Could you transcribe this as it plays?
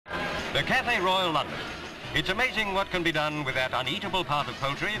The Cafe Royal London. It's amazing what can be done with that uneatable part of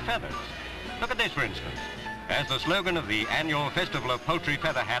poultry, feathers. Look at this, for instance. As the slogan of the annual Festival of Poultry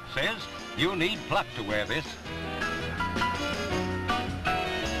Feather Hat says, you need pluck to wear this.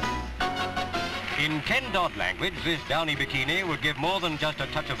 In Ken Dodd language, this downy bikini would give more than just a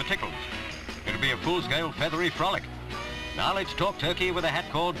touch of the tickles. It would be a full-scale feathery frolic. Now let's talk turkey with a hat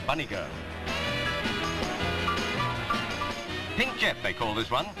called Bunny Girl. Pink Jet, they call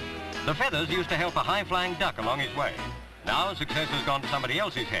this one. The feathers used to help a high-flying duck along his way. Now success has gone to somebody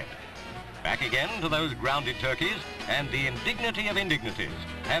else's head. Back again to those grounded turkeys and the indignity of indignities,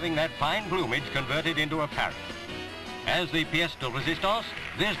 having that fine plumage converted into a parrot. As the pièce de résistance,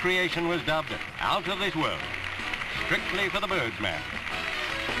 this creation was dubbed out of this world. Strictly for the birds, man.